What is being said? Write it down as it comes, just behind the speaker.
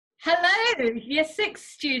Hello, Year 6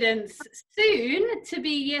 students, soon to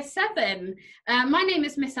be Year 7. My name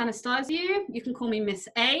is Miss Anastasio. You can call me Miss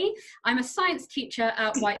A. I'm a science teacher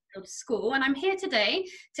at Whitefield School, and I'm here today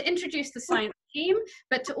to introduce the science team,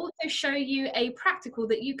 but to also show you a practical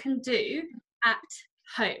that you can do at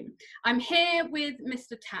home. I'm here with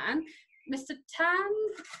Mr. Tan. Mr. Tan,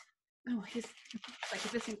 oh, he's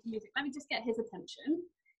listening to music. Let me just get his attention.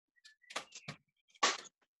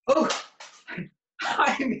 Oh,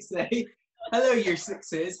 hi, Miss A. Hello, Year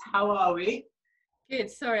 6s. How are we?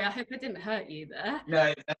 Good. Sorry, I hope I didn't hurt you there.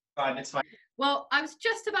 No, that's fine. That's fine. Well, I was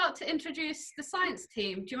just about to introduce the science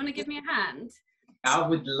team. Do you want to give me a hand? I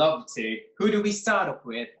would love to. Who do we start off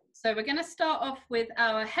with? So we're going to start off with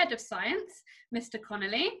our head of science, Mr.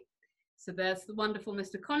 Connolly. So there's the wonderful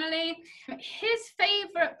Mr. Connolly. His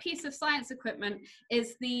favourite piece of science equipment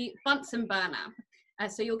is the Bunsen burner.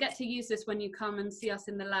 So you'll get to use this when you come and see us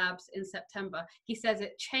in the labs in September. He says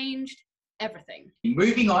it changed everything.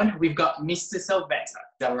 Moving on, we've got Mr. Salvetta,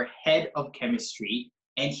 our head of chemistry,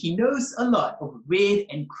 and he knows a lot of weird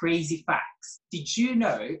and crazy facts. Did you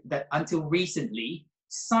know that until recently,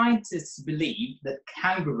 scientists believed that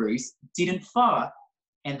kangaroos didn't fart,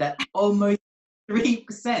 and that almost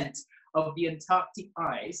 3% of the Antarctic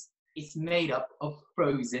ice is made up of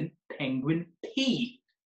frozen penguin pee?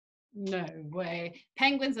 No way.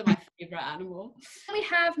 Penguins are my favourite animal. We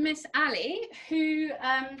have Miss Ali, who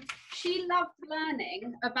she loved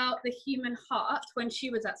learning about the human heart when she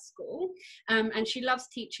was at school, and she loves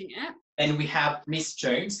teaching it. And we have Miss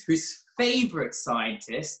Jones, whose favourite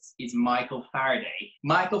scientist is Michael Faraday.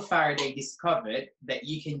 Michael Faraday discovered that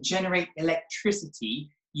you can generate electricity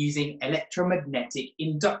using electromagnetic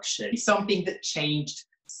induction, something that changed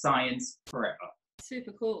science forever.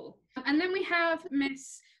 Super cool. And then we have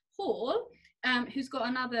Miss Hall, who's got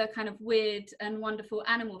another kind of weird and wonderful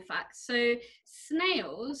animal fact. So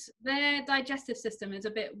snails, their digestive system is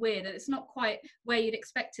a bit weird, and it's not quite where you'd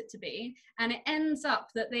expect it to be, and it ends up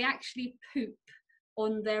that they actually poop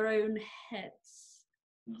on their own heads.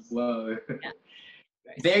 Whoa. Yeah.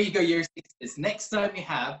 There you go, Year 6s. Next time we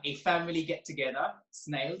have a family get-together,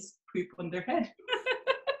 snails poop on their head.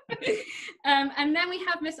 And then we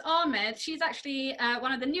have Miss Ahmed. She's actually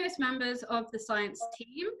one of the newest members of the science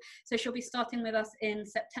team. So she'll be starting with us in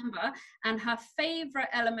September. And her favourite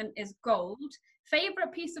element is gold.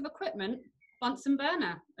 Favourite piece of equipment, Bunsen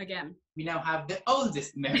burner again. We now have the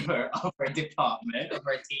oldest member of our department, of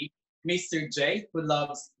our team, Mr. J, who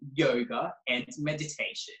loves yoga and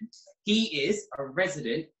meditation. He is a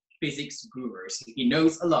resident physics guru, so he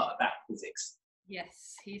knows a lot about physics.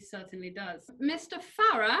 Yes, he certainly does. Mr.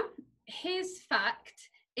 Farah, his fact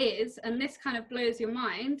is, and this kind of blows your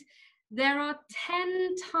mind, there are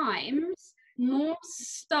 10 times more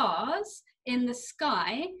stars in the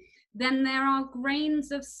sky than there are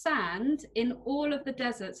grains of sand in all of the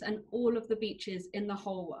deserts and all of the beaches in the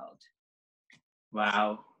whole world.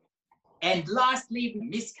 Wow. And lastly,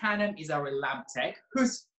 Miss Cannon is our lab tech,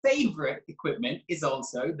 whose favorite equipment is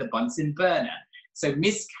also the Bunsen burner. So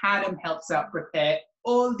Miss Cannon helps out prepare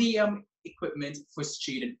all the equipment for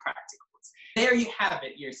student practicals. There you have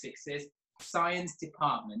it, Year 6s, science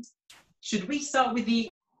department. Should we start with the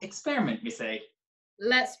experiment, Miss A?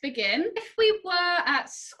 Let's begin. If we were at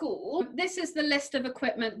school, this is the list of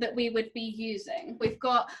equipment that we would be using. We've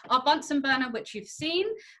got our Bunsen burner, which you've seen,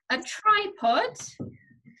 a tripod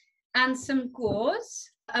and some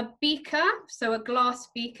gauze, a beaker, so a glass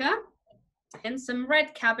beaker, and some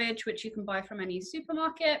red cabbage, which you can buy from any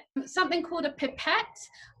supermarket, something called a pipette,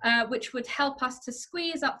 which would help us to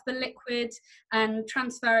squeeze up the liquid and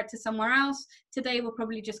transfer it to somewhere else. Today we're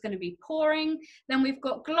probably just going to be pouring. Then we've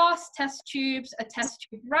got glass test tubes, a test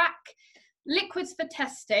tube rack, liquids for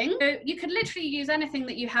testing. So you could literally use anything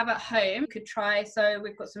that you have at home. You could try, so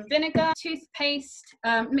we've got some vinegar, toothpaste,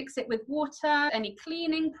 mix it with water, any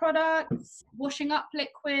cleaning products, washing up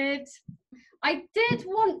liquid. I did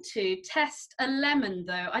want to test a lemon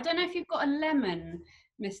though. I don't know if you've got a lemon,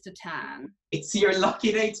 Mr. Tan. It's your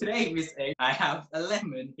lucky day today, Miss A. I have a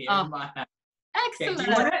lemon here in my hand. Excellent. Okay,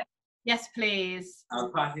 do you want it? Yes, please.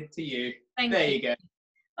 I'll pass it to you. Thank there you go.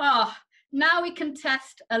 Oh, now we can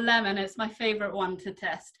test a lemon. It's my favourite one to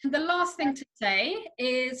test. The last thing to say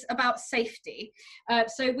is about safety.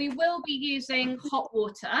 So we will be using hot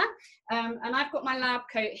water, and I've got my lab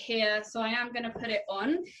coat here, so I am going to put it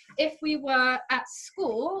on. If we were at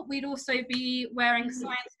school, we'd also be wearing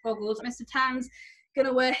science goggles. Mr. Tan's going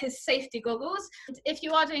to wear his safety goggles. If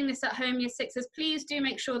you are doing this at home, Year 6s, please do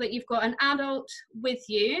make sure that you've got an adult with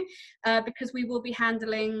you, because we will be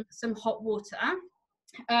handling some hot water.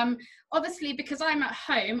 Obviously, because I'm at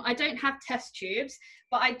home, I don't have test tubes,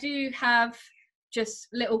 but I do have just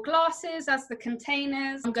little glasses as the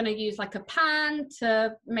containers. I'm going to use like a pan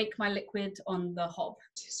to make my liquid on the hob.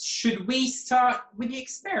 Should we start with the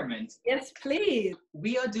experiment? Yes, please.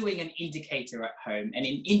 We are doing an indicator at home, and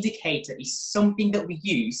an indicator is something that we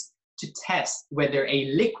use to test whether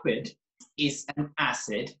a liquid is an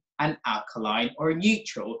acid, an alkaline, or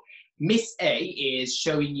neutral. Miss A is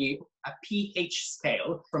showing you a pH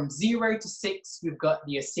scale. From 0 to 6, we've got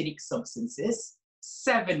the acidic substances.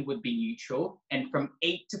 7 would be neutral, and from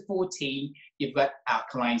 8 to 14, you've got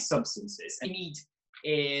alkaline substances. What you need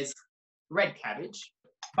is red cabbage,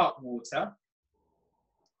 hot water.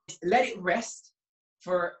 Let it rest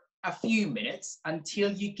for a few minutes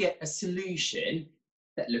until you get a solution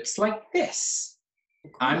that looks like this.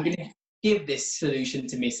 I'm going to give this solution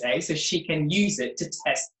to Miss A so she can use it to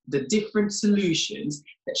test the different solutions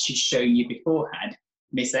that she's shown you beforehand.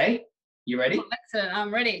 Miss A, you ready? Oh, excellent,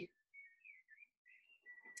 I'm ready.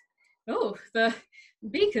 Oh, the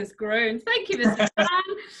beaker's grown. Thank you, Mr. Tan.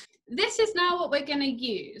 This is now what we're going to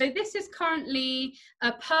use. So this is currently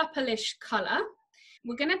a purplish colour.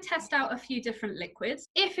 We're going to test out a few different liquids.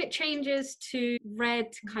 If it changes to red,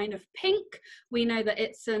 kind of pink, we know that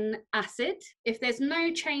it's an acid. If there's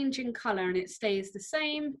no change in colour and it stays the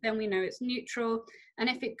same, then we know it's neutral. And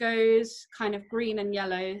if it goes kind of green and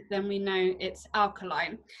yellow, then we know it's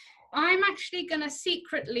alkaline. I'm actually going to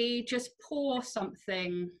secretly just pour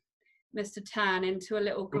something, Mr. Tan, into a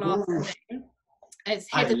little glass thing. It's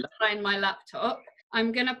hidden behind my laptop.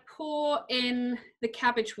 I'm going to pour in the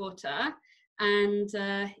cabbage water, and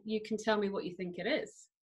you can tell me what you think it is.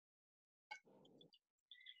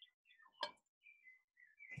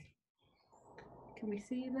 Can we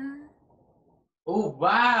see that? Oh,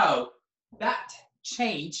 wow. That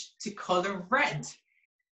changed to color red.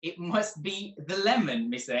 It must be the lemon,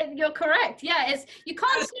 Miss A. You're correct. Yeah, you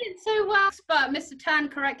can't see it so well, but Mr. Tan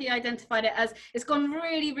correctly identified it as it's gone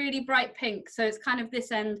really, really bright pink. So it's kind of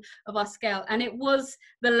this end of our scale. And it was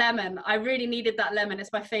the lemon. I really needed that lemon.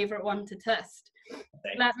 It's my favorite one to test. Okay.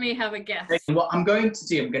 Let me have a guess. What I'm going to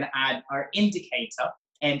do, I'm going to add our indicator.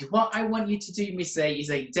 And what I want you to do, Miss A, is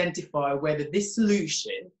identify whether this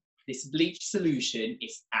solution, this bleach solution,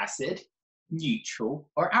 is acid, neutral,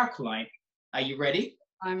 or alkaline. Are you ready?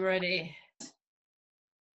 I'm ready.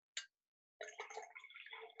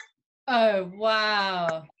 Oh,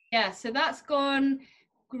 wow. Yeah, so that's gone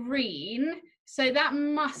green. So that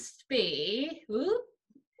must be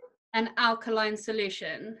an alkaline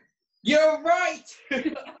solution. You're right.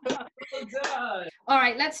 Well done. All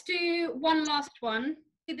right, let's do one last one.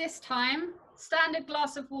 This time, standard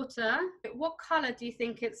glass of water. What color do you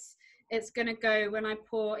think it's going to go when I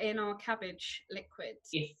pour in our cabbage liquid?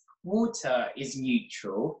 If water is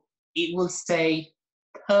neutral, it will stay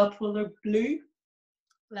purple or blue.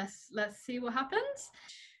 Let's see what happens.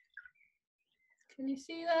 Can you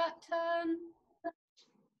see that turn?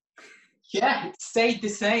 Yeah, it stayed the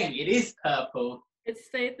same. It is purple. It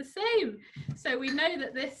stayed the same. So we know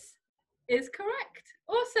that this is correct.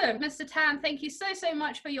 Awesome. Mr. Tan, thank you so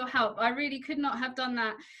much for your help. I really could not have done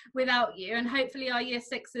that without you, and hopefully our year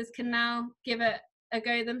sixes can now give it a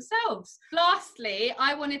go themselves. Lastly,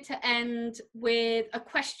 I wanted to end with a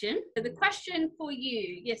question. The question for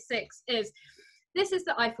you, year six, is this is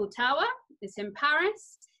the Eiffel Tower. It's in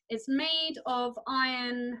Paris. It's made of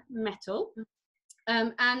iron metal.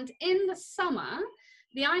 And in the summer,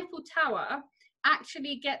 the Eiffel Tower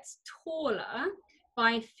actually gets taller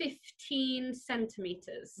by 15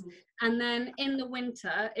 centimeters. And then in the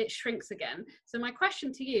winter, it shrinks again. So my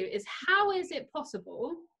question to you is, how is it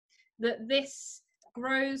possible that this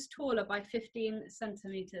grows taller by 15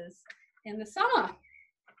 centimeters in the summer?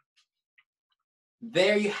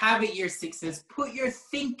 There you have it, year sixes. Put your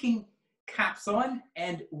thinking caps on,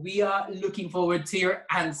 and we are looking forward to your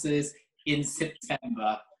answers in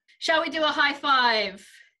September. Shall we do a high five?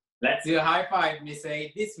 Let's do a high five, Miss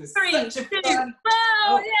A. This was 3, such a 2, fun.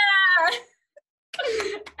 Oh,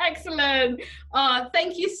 yeah. Excellent.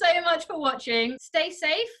 Thank you so much for watching. Stay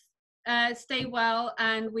safe, stay well,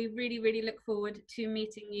 and we really, really look forward to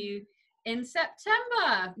meeting you in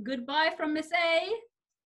September. Goodbye from Miss A.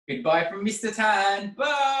 Goodbye from Mr. Tan.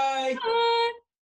 Bye. Bye.